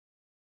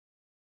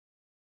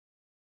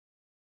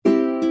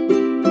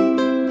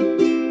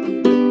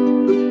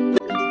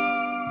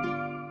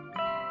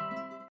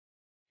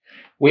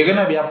We're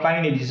going to be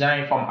applying a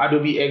design from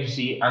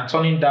AdobeXD and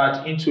turning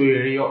that into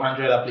a real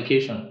Android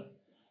application.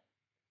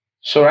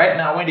 So right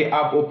now, when the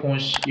app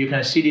opens, you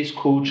can see this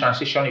cool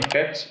transition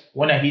effect.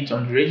 When I hit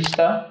on the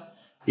register,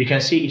 you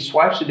can see it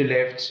swipes to the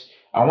left.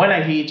 And when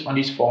I hit on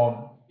this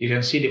form, you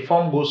can see the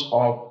form goes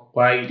up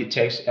while the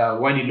text,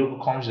 while the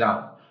logo comes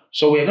down.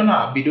 So we're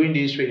gonna be doing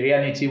this with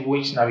React Native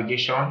Wix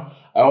navigation.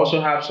 I also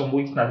have some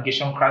Wix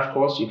navigation crash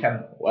course. You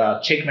can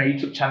check my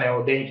YouTube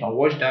channel, then you can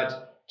watch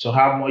that to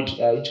have more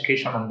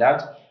education on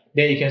that.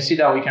 Then you can see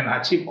that we can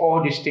achieve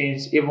all these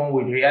things even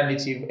with React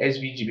Native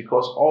SVG,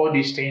 because all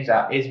these things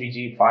are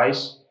SVG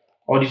files,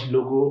 all this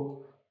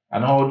logo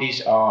and all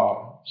these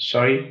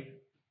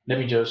let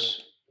me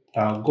just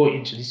go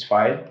into this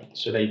file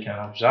so that you can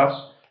observe.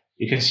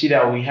 You can see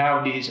that we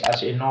have this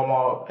as a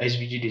normal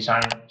SVG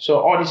design. So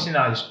all these things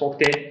are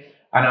exported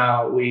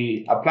and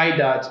we apply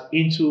that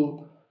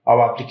into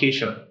our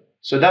application.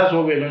 So that's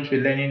what we're going to be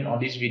learning on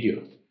this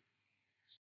video.